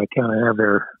of have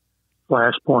their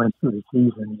flashpoints for the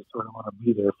season, you sort of want to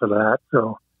be there for that.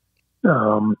 So,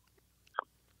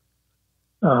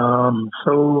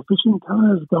 so fishing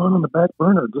kind of has gone on the back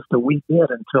burner just a wee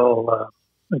bit until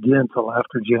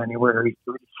after January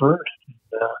 31st.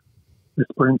 The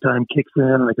springtime kicks in,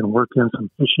 and I can work in some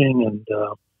fishing and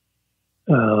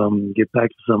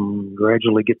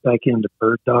gradually get back into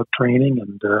bird dog training,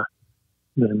 and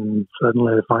then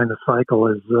suddenly I find the cycle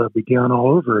has begun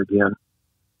all over again.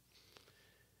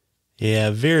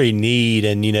 Yeah, very neat.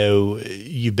 And, you know,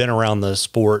 you've been around the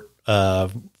sport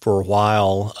for a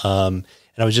while. And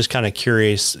I was just kind of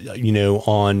curious, you know,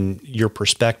 on your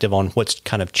perspective on what's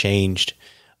kind of changed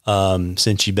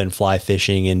since you've been fly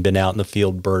fishing and been out in the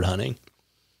field bird hunting.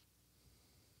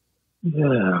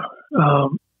 Yeah.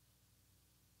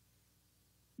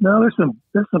 No, there's some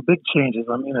big changes.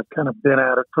 I mean, I've kind of been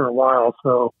at it for a while,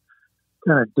 so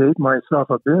kind of date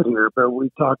myself a bit here, but we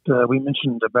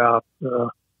mentioned about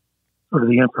sort of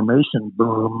the information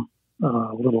boom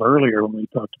a little earlier when we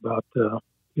talked about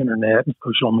internet and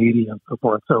social media and so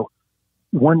forth. So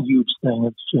one huge thing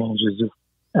that's changed is just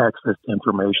access to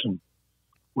information,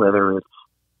 whether it's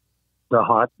the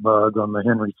hot bug on the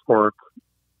Henry's Fork,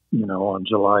 you know, on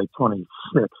July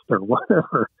 26th or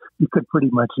whatever. You could pretty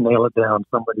much nail it down.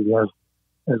 Somebody has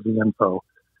the info.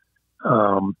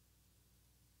 You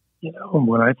know,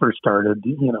 when I first started,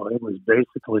 you know, it was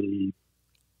basically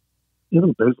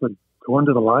going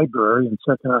to the library and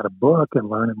checking out a book and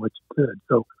learning what you could.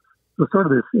 So sort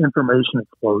of this information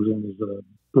explosion is a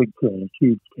big change,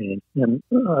 huge change. And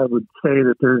I would say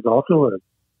that there's also a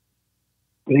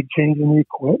big change in the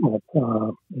equipment.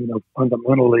 You know,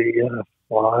 fundamentally,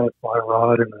 fly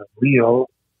rod and a reel,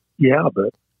 yeah,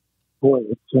 but boy,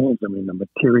 it's changed. I mean, the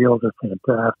materials are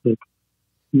fantastic,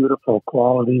 beautiful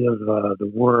quality of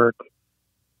the work,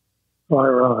 fly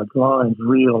rods, lines,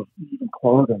 reels, even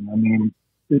clothing. I mean,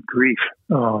 good grief.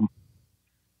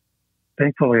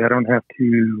 Thankfully, I don't have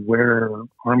to wear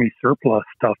Army surplus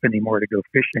stuff anymore to go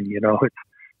fishing. You know,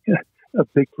 it's a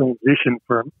big transition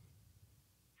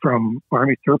from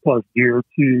Army surplus gear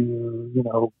to, you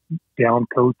know, down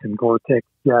coats and Gore-Tex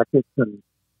jackets, and,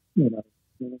 you know,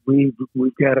 we've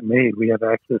got it made. We have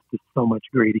access to so much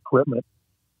great equipment.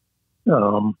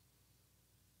 So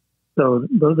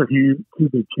those are two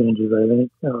big changes, I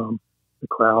think. The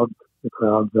crowds,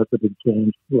 that's a big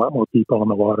change. A lot more people on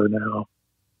the water now.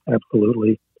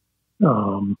 Absolutely.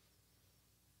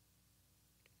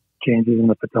 Changes in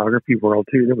the photography world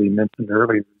too that we mentioned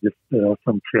earlier, just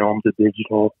from film to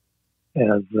digital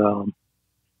has really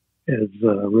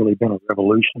been a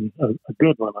revolution, a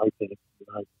good one, I think.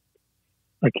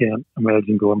 I can't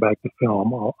imagine going back to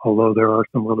film, although there are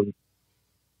some really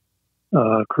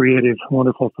creative,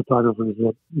 wonderful photographers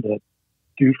that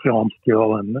do film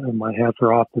still, and my hats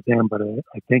are off to them. But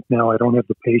I think now I don't have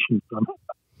the patience.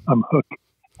 I'm hooked.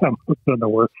 I'm hooked on the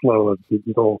workflow of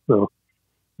digital. So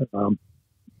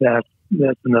that's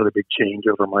another big change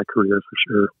over my career for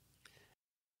sure.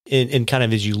 And kind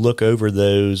of as you look over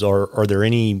those, are there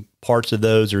any parts of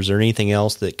those, or is there anything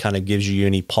else that kind of gives you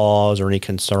any pause or any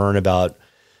concern about,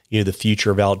 you know, the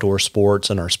future of outdoor sports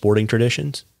and our sporting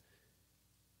traditions?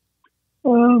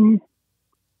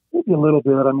 Maybe a little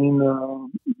bit. I mean,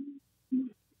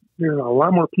 there are a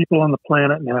lot more people on the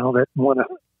planet now that want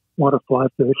to fly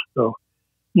fish. So,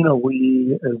 you know,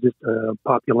 we as just a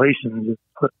population just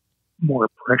put more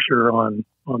pressure on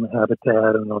the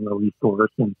habitat and on the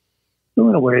resource. And so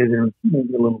in a way, there's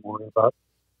maybe a little more about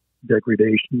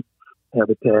degradation,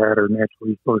 habitat or natural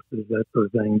resources, that sort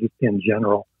of thing, just in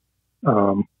general.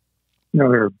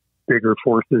 There are bigger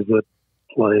forces at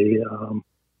play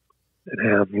that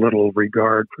have little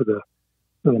regard for the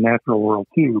natural world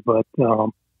too. But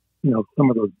some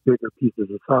of those bigger pieces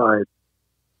aside,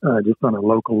 just on a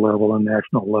local level and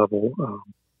national level,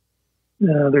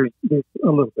 there's a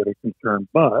little bit of concern.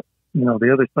 But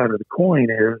the other side of the coin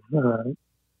is,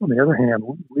 on the other hand,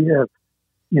 we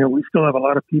still have a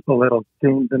lot of people that'll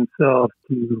change themselves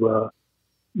to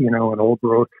an old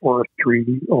growth forest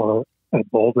tree or a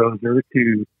bulldozer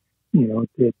to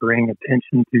bring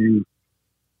attention to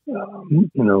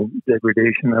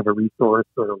degradation of a resource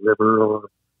or a river or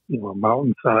a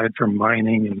mountainside from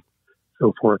mining and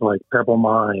so forth, like Pebble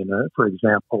Mine, for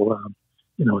example.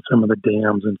 Some of the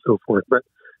dams and so forth. But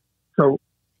so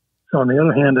on the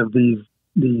other hand of these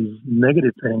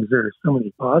negative things, there are so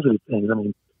many positive things. I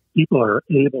mean, people are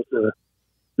able to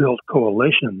build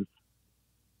coalitions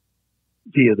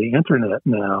via the internet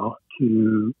now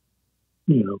to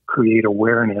create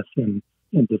awareness and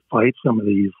to fight some of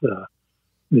these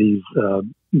things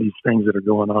that are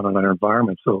going on in our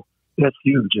environment. So that's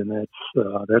huge, and that's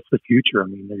the future. I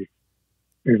mean,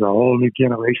 there's a whole new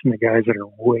generation of guys that are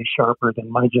way sharper than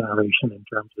my generation in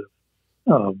terms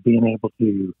of being able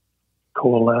to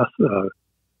coalesce a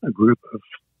group of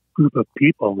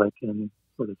people that can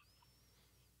sort of,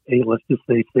 hey, let's just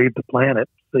say save the planet,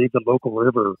 save the local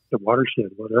river, the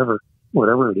watershed, whatever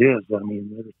it is. I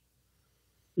mean,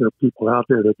 there are people out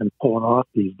there that have been pulling off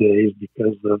these days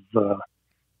because of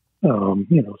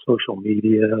social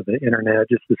media, the internet,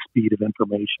 just the speed of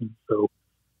information. So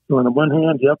on the one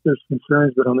hand, yep, there's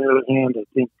concerns, but on the other hand, I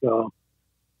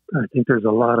think there's a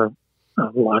lot of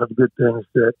good things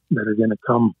that are going to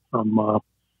come from a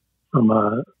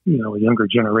younger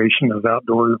generation of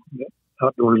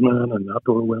outdoorsmen and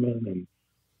outdoor women,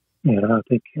 and I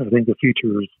think the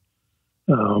future is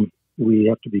we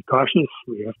have to be cautious,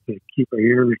 we have to keep our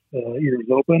ears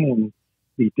open and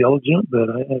be diligent, but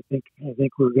I think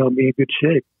we're going to be in good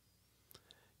shape.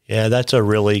 Yeah, that's a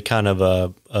really kind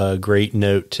of a great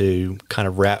note to kind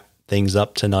of wrap things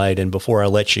up tonight. And before I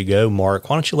let you go, Mark,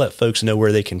 why don't you let folks know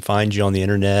where they can find you on the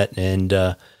internet and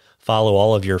follow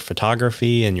all of your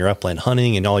photography and your upland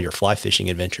hunting and all your fly fishing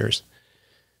adventures?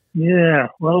 Yeah,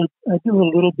 well, I do a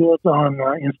little bit on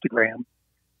Instagram.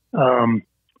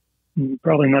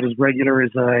 Probably not as regular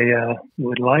as I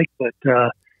would like, but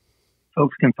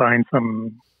folks can find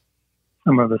some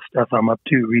of the stuff I'm up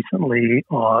to recently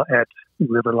at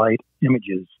Riverlight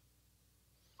Images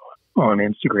on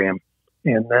Instagram.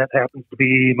 And that happens to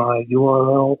be my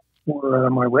URL for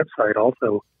my website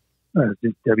also.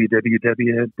 It's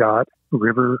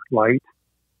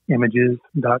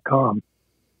www.riverlightimages.com.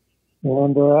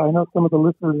 And I know some of the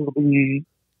listeners will be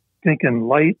thinking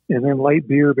light is in light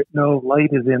beer, but no, light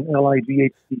is in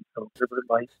LIGHT, so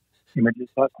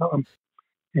riverlightimages.com.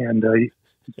 And you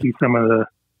can see some of the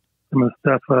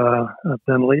stuff I've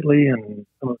done lately and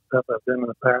some of the stuff I've done in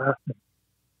the past. And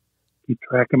keep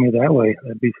track of me that way.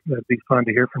 That'd be fun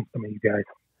to hear from some of you guys.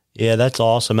 Yeah, that's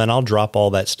awesome. And I'll drop all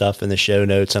that stuff in the show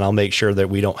notes, and I'll make sure that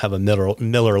we don't have a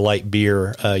Miller Lite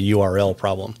Beer URL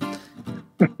problem.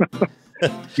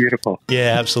 Beautiful.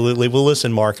 Yeah, absolutely. Well,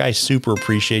 listen, Mark, I super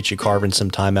appreciate you carving some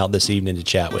time out this evening to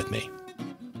chat with me.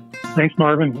 Thanks,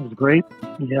 Marvin. It was great.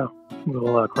 Yeah,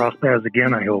 we'll cross paths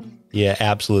again, I hope. Yeah,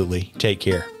 absolutely. Take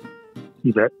care.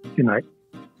 You bet. Good night.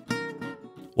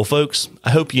 Well, folks, I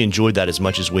hope you enjoyed that as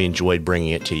much as we enjoyed bringing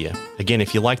it to you. Again,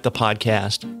 if you like the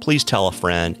podcast, please tell a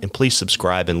friend and please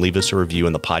subscribe and leave us a review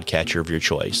in the podcatcher of your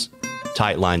choice.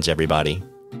 Tight lines, everybody.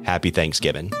 Happy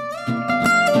Thanksgiving.